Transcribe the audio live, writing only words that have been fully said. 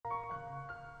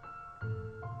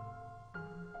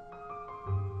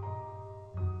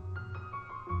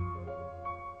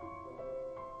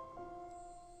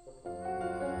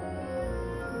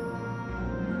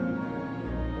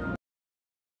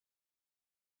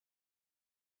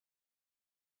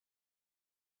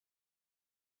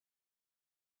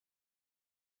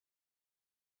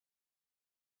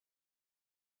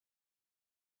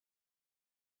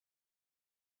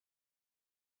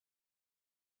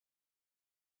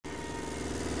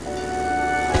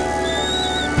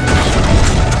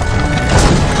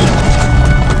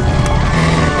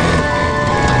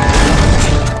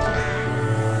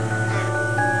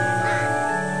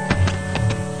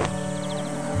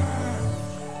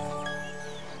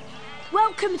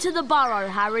Welcome to the burrow,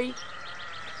 Harry.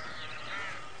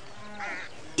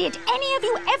 Did any of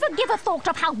you ever give a thought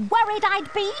of how worried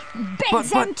I'd be?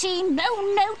 Beds empty,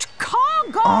 no note, car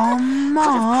gone. Oh,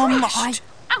 Mum,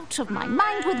 Out of my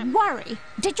mind with worry.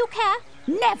 Did you care?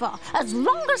 Never, as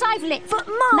long as I've lived. But,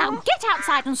 Mum... Now get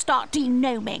outside and start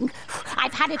denoming.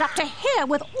 I've had it up to here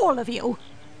with all of you.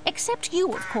 Except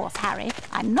you, of course, Harry.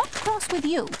 I'm not cross with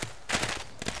you.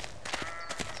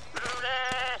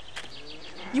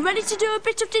 You ready to do a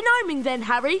bit of denoming then,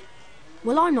 Harry?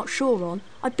 Well, I'm not sure, Ron.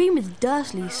 I've been with the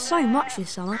Dursleys so much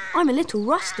this summer, I'm a little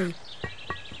rusty.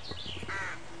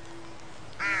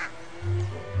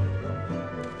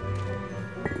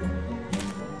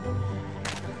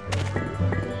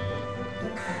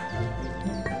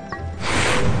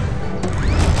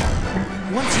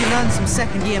 Once you learn some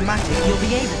second-year magic, you'll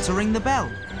be able to ring the bell.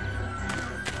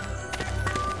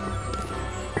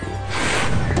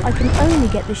 I can only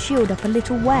get the shield up a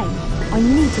little way. I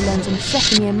need to learn some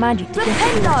second-year magic to get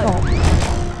it to the top.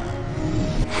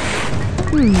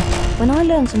 When I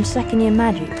learn some second-year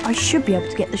magic, I should be able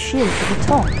to get the shield to the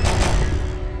top.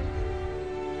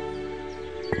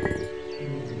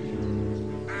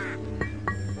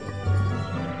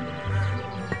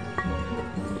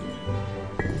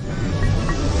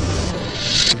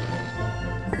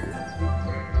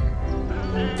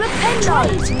 Try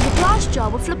eating the glass jar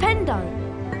with Flipendo.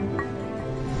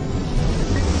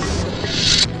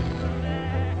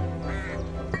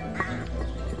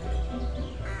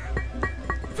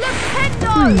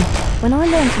 Flipendo! When I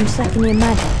learn some second-year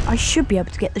magic, I should be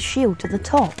able to get the shield to the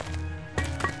top.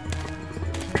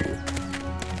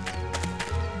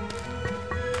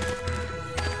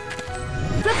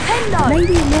 Flipendo!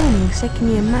 Maybe learning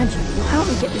second-year magic will help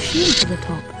me get the shield to the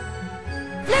top.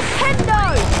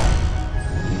 Flipendo!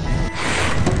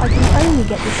 I can only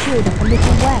get the shield up a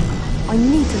little way. I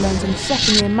need to learn some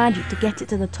second-year magic to get it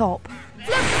to the top.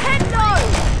 Flipendo!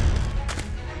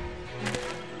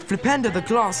 Flipendo the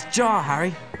glass jar,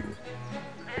 Harry.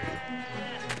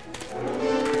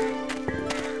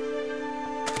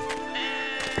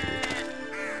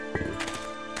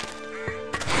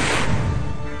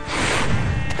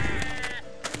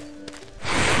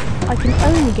 I can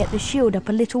only get the shield up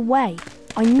a little way.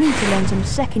 I need to learn some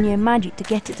second-year magic to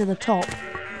get it to the top.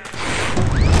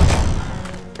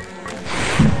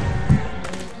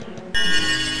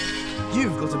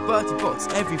 You've got a Bertie Bott's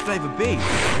every flavour bean.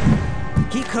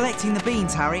 Keep collecting the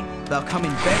beans, Harry. They'll come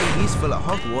in very useful at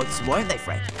Hogwarts, won't they,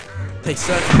 Fred? They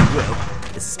certainly will,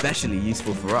 especially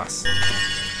useful for us.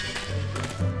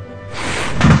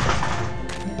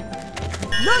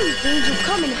 Those beans will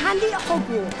come in handy at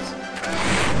Hogwarts.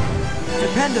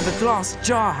 Flipendo the glass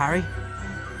jar, Harry.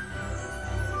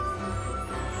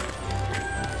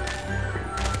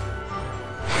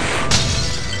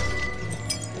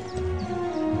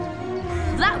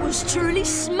 That was truly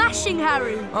smashing,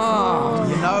 Harry. Oh.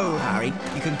 You know, Harry,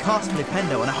 you can cast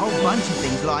Flipendo on a whole bunch of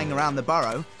things lying around the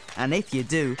burrow, and if you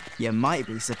do, you might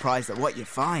be surprised at what you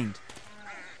find.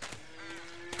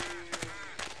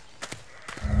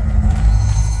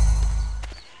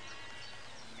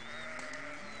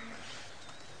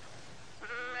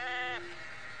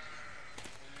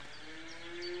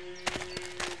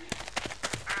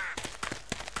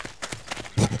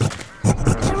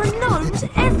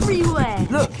 Everywhere!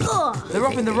 Look, they're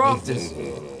up in the rafters.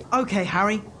 Okay,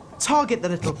 Harry, target the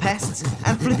little pests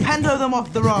and Flipendo them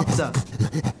off the rafter.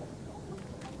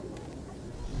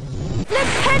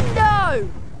 Flipendo!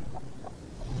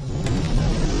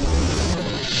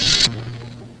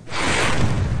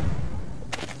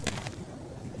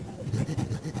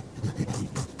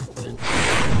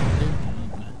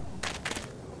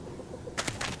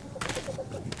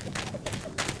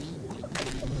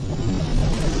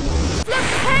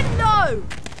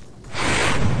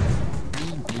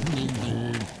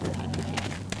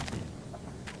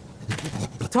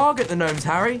 Target the gnomes,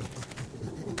 Harry.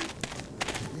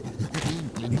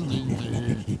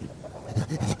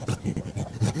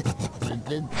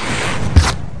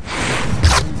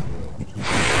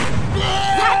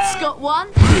 That's got one.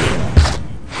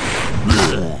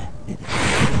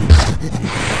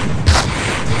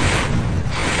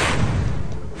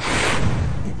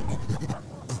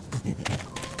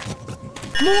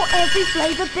 More every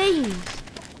flavour beans.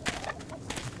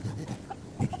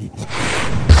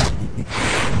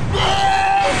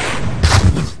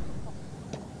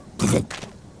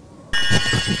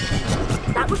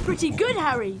 That was pretty good,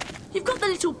 Harry. You've got the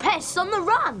little pests on the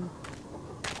run.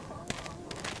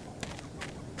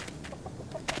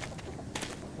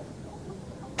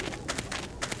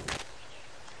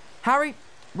 Harry,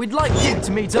 we'd like you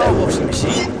to meet our washing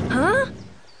machine. Huh?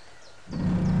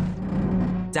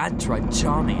 Dad tried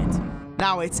charming it.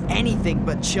 Now it's anything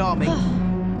but charming.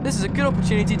 This is a good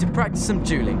opportunity to practice some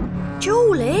dueling.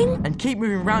 Dueling? And keep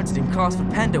moving round it in cast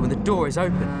Flipendo when the door is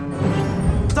open.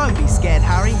 Don't be scared,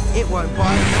 Harry. It won't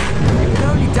bite. You can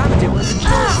only damage it when the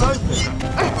door is open.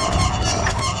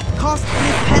 Cast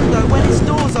Flipendo when its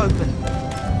door's open.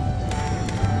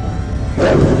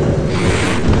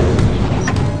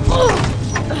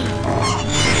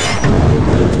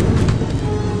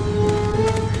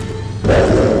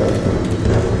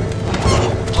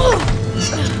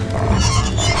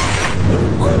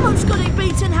 Almost got it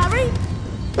beaten, Harry.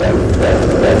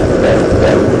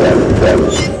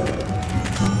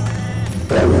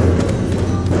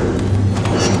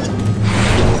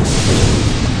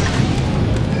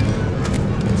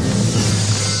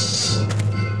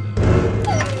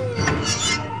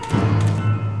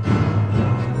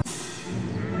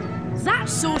 That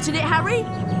sorted it, Harry.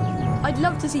 I'd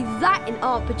love to see that in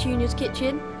Aunt Petunia's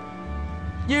kitchen.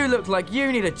 You look like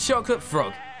you need a chocolate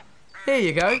frog. Here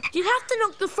you go. You have to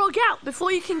knock the frog out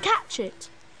before you can catch it.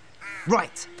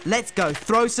 Right, let's go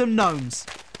throw some gnomes.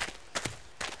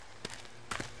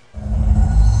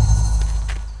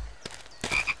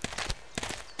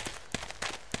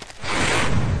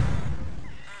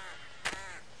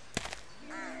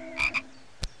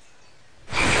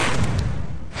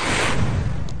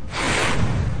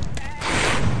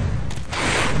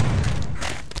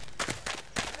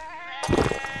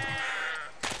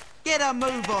 Get a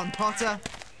move on, Potter.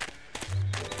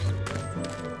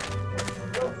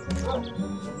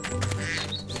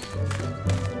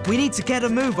 We need to get a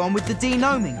move on with the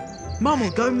de-gnoming. Mum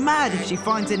will go mad if she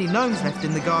finds any gnomes left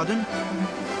in the garden.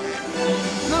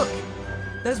 Look,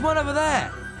 there's one over there.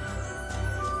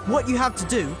 What you have to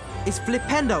do is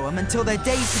flipendo them until they're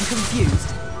dazed and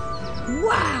confused.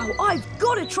 Wow, I've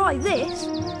got to try this.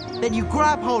 Then you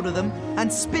grab hold of them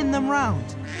and spin them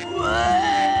round.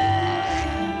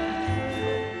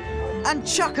 And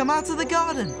chuck them out of the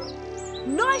garden.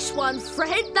 Nice one,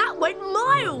 Fred. That went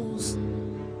miles.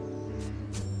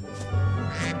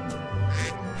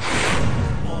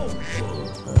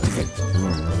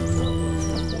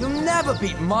 You'll never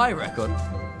beat my record.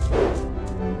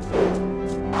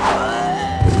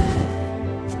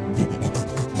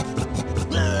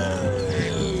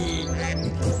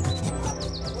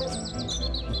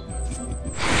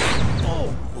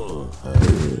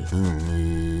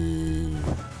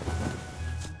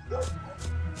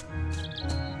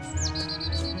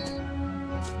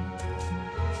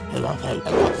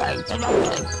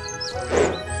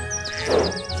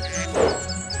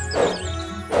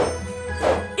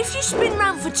 If you spin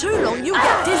round for too long, you'll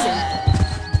get dizzy.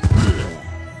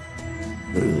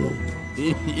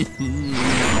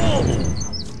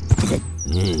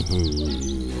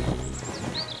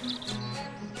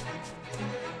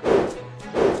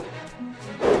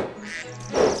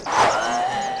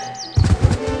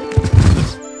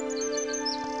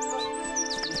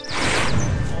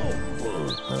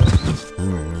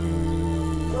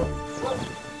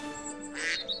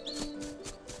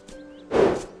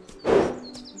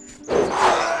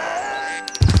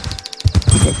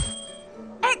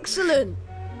 Excellent.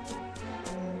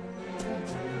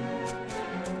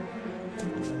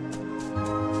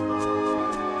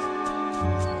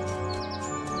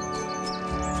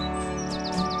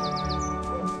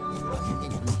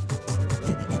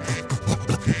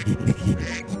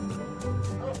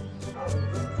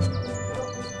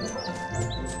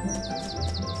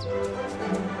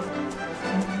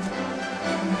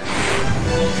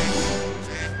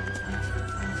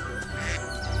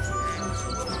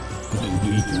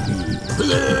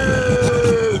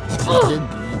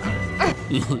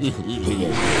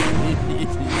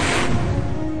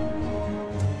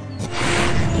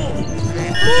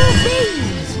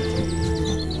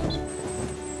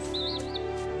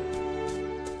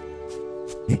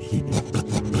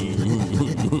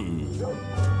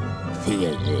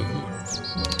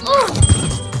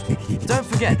 Don't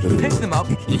forget, pick them up,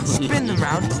 spin them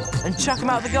round, and chuck them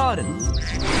out of the garden.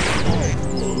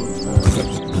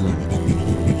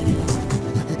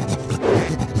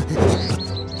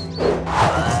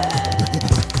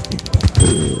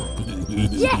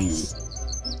 Yes!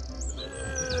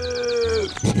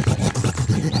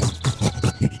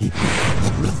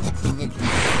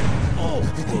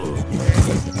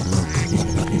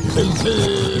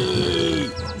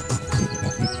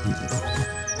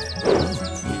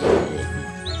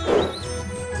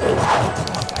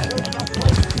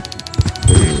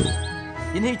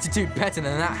 You need to do better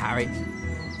than that, Harry.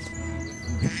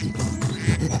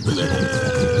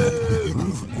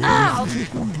 Ow!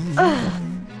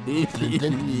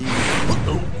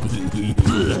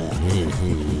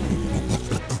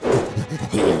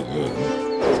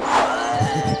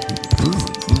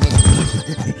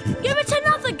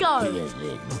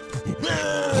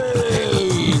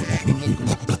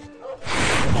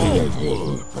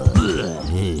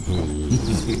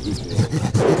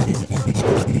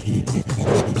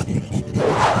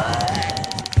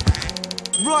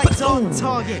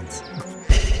 target.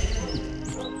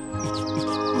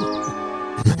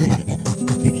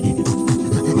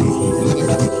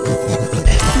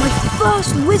 My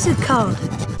first wizard card.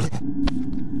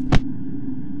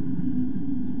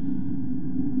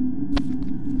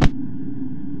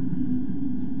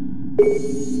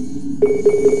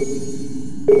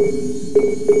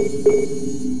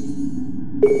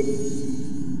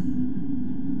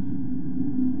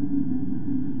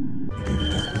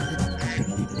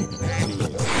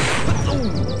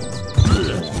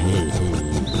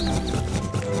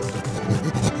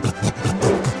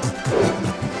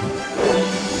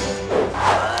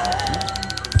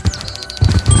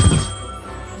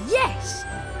 Yes!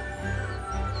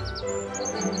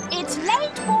 It's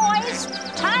late, boys.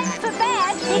 Time for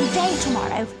bed. Big day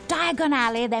tomorrow. Diagon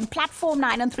Alley, then platform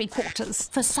 9 3/4.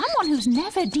 For someone who's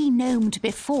never de-gnomed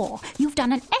before, you've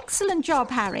done an excellent job,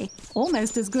 Harry.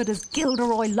 Almost as good as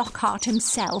Gilderoy Lockhart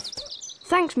himself.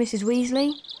 Thanks, Mrs.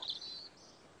 Weasley.